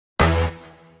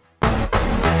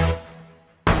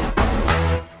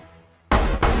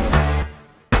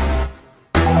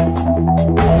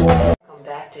Welcome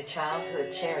back to Childhood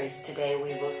Cherries. Today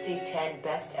we will see 10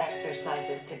 best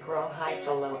exercises to grow height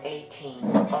below 18.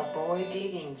 Avoid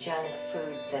eating junk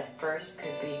foods. At first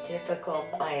could be difficult.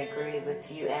 I agree with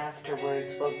you.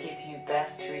 Afterwards will give you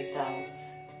best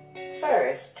results.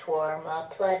 First, warm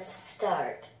up. Let's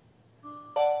start.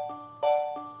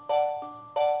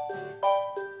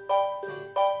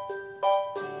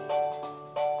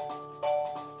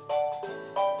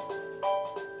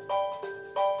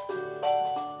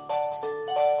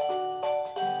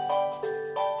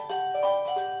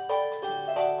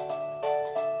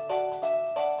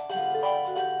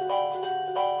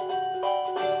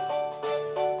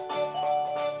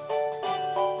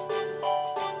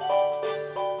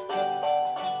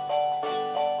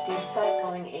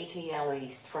 Cycling at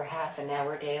least for half an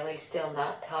hour daily. Still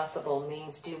not possible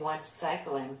means do once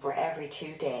cycling for every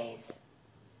 2 days.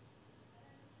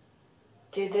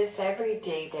 Do this every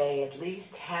day at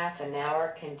least half an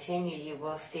hour. Continue, you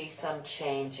will see some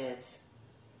changes.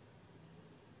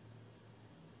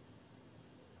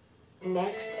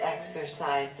 Next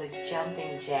exercise is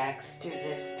jumping jacks. Do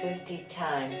this 50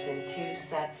 times in 2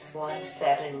 sets. 1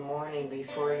 set in morning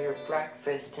before your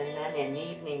breakfast and then in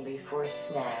evening before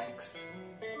snacks.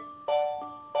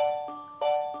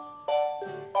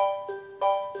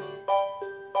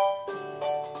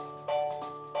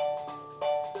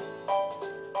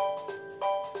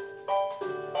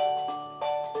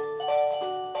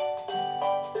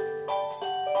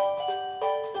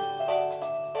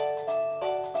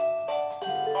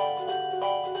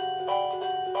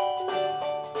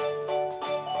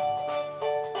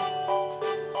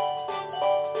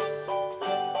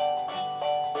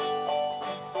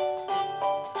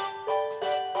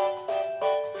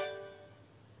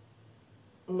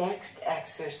 Next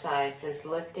exercise is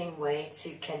lifting weights.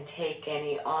 You can take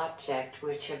any object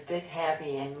which a bit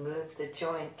heavy and move the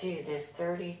joint. Do this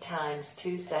 30 times,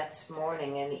 2 sets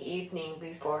morning and evening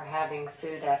before having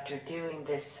food. After doing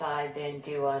this side, then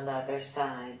do another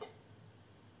side.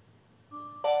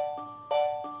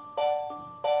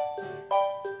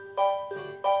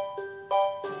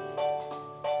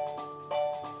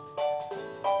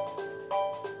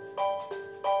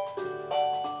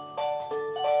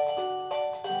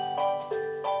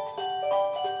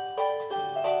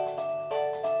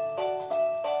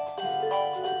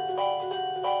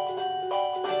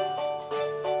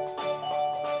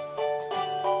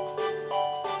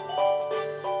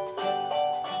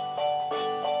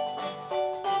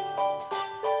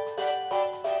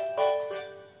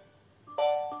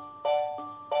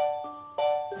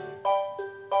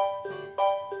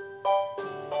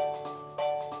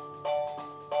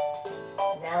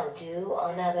 Now do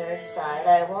another side.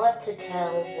 I want to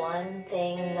tell one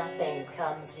thing, nothing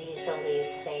comes easily.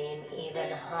 Same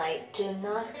even height do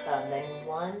not come in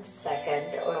 1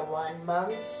 second or 1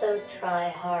 month, so try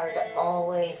hard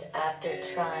always. After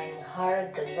trying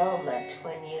hard, the moment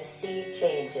when you see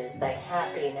changes, the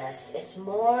happiness is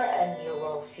more and you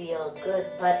will feel good,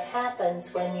 but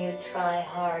happens when you try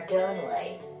hard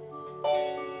only.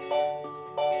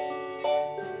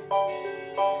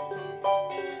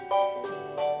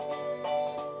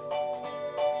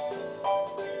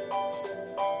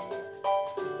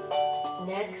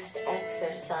 Next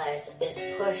exercise is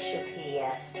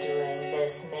push-ups. Doing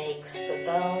this makes the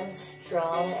bones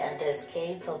strong and is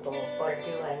capable for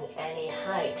doing any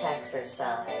height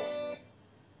exercise.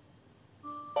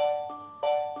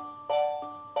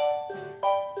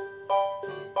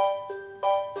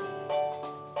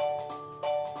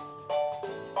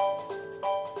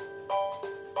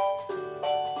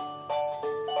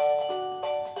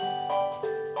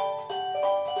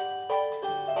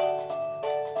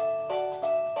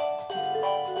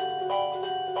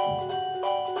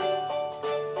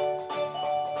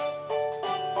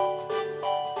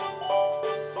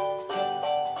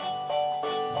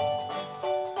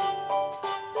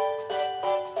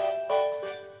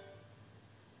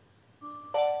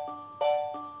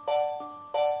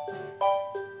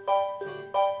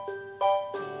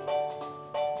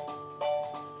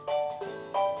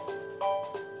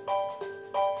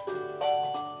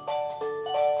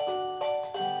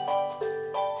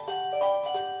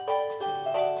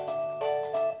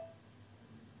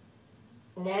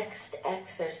 Next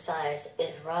exercise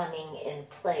is running. In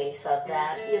place of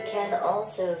that, you can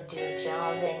also do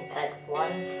jogging at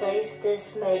one place.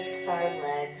 This makes our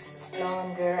legs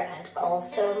stronger and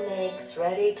also makes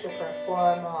ready to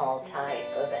perform all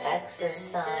type of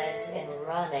exercise in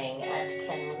running and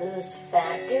can lose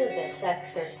fat. Do this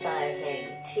exercise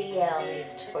at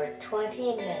least for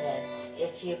 20 minutes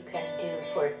if you can do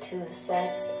for 2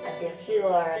 sets, and if you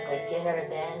are a beginner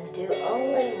then do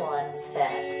only 1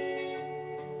 set.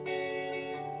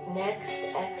 Next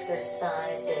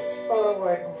exercise is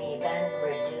forward knee bend.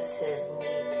 Reduces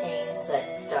knee pains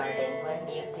at starting when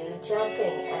you do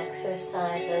jumping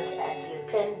exercises, and you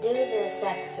can do this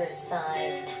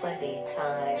exercise 20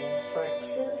 times for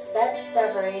 2 sets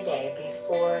every day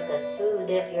before the food.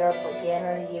 If you're a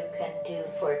beginner you can do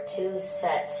for 2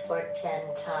 sets for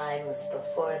 10 times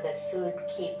before the food.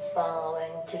 Keep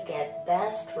following to get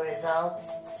best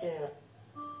results soon.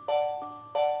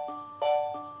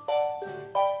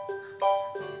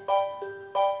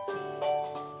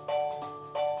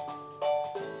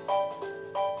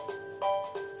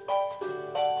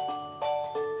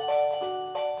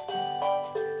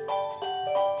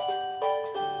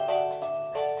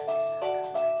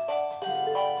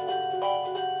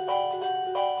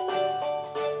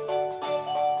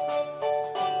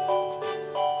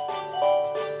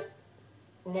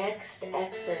 Next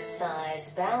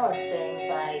exercise, balancing.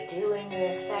 By doing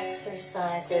this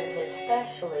exercises,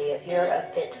 especially if you're a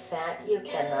bit fat, you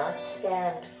cannot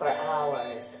stand for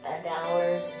hours and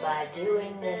hours. By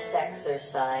doing this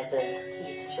exercises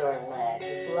keeps your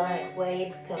legs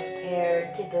lightweight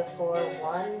compared to before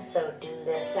one. So do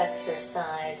this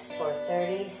exercise for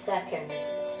 30 seconds.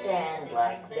 Stand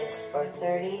like this for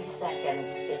 30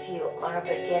 seconds. If you are a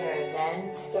beginner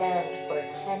then stand for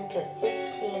 10 to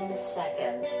 15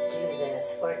 seconds. Do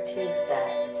this for 2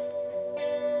 sets.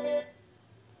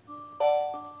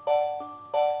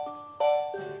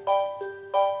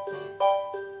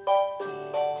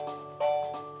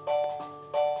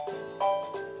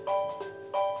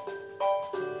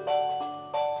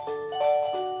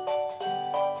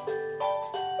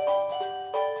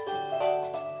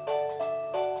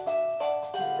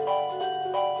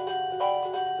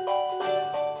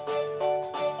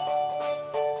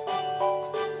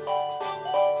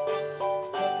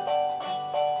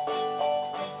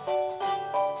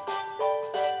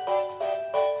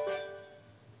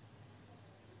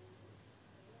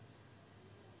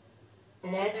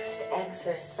 Next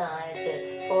exercise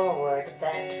is forward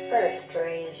bend. First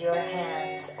raise your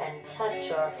hands and touch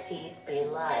your feet. Be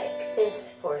like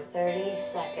this for 30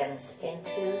 seconds in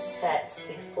 2 sets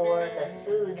before the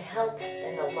food. Helps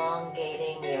in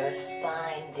elongating your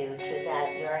spine. Due to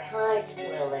that your height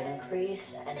will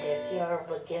increase, and if you're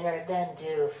a beginner then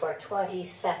do for 20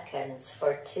 seconds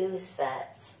for 2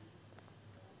 sets.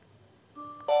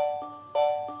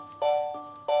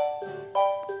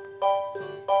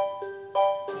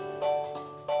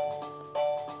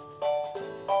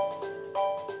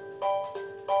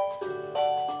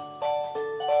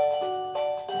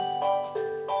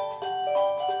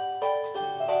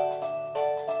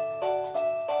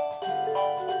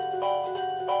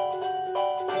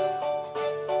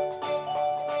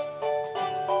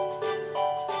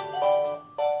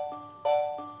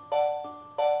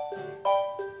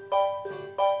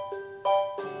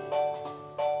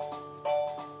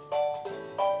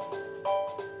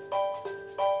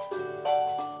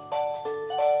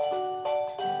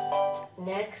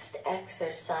 Next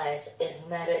exercise is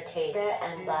meditative,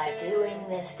 and by doing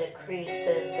this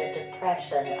decreases the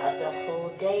depression of the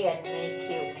whole day and make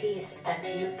you peace.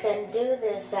 And you can do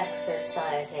this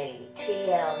exercise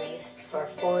at least for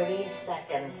 40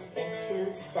 seconds in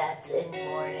 2 sets in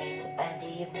morning and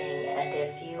evening. And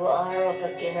if you are a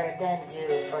beginner then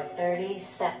do for 30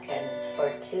 seconds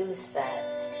for 2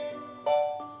 sets.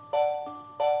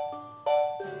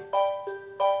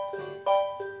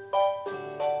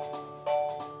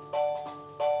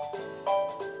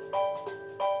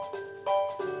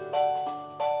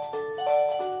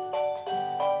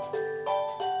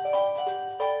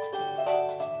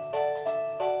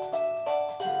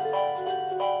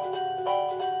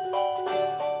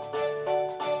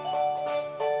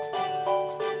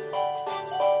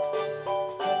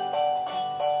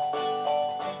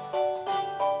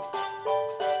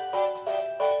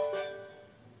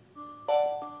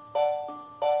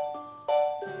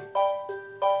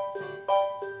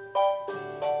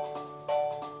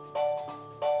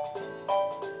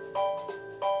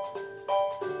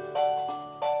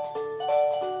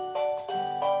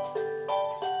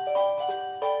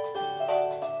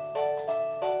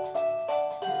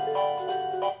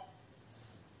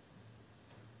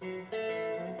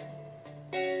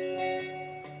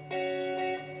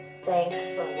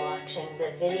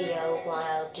 video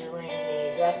while doing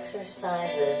these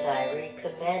exercises, I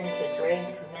recommend to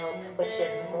drink milk, which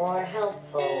is more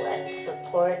helpful and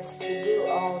supports to do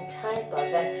all type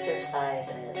of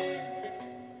exercises.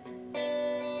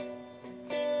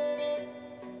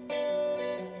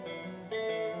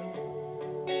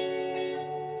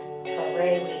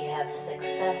 Hooray, we have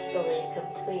successfully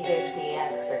completed the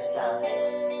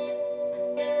exercise.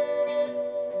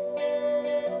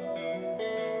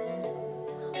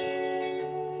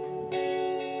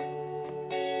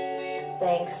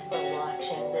 Thanks for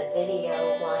watching the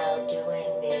video. While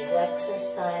doing these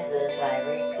exercises, I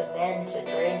recommend to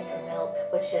drink milk,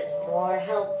 which is more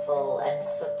helpful and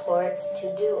supports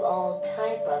to do all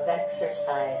type of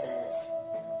exercises.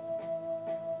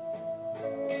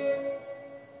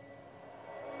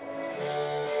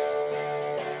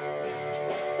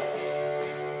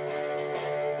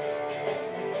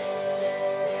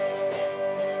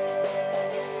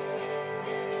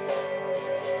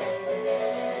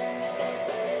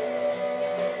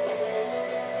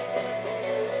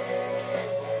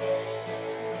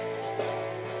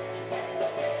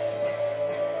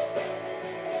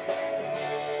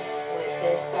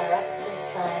 Our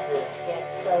exercises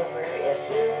gets over. If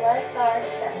you like our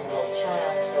channel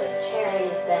Childhood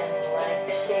Cherries, then like,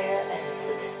 share and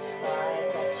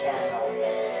subscribe the channel.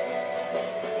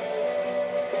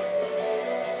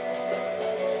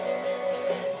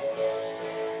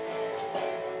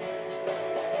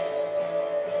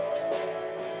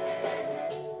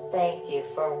 Thank you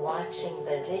for watching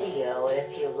the video.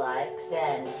 If you like,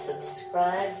 then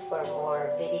subscribe for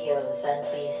more videos and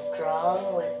be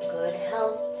strong with good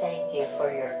health. Thank you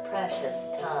for your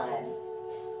precious time.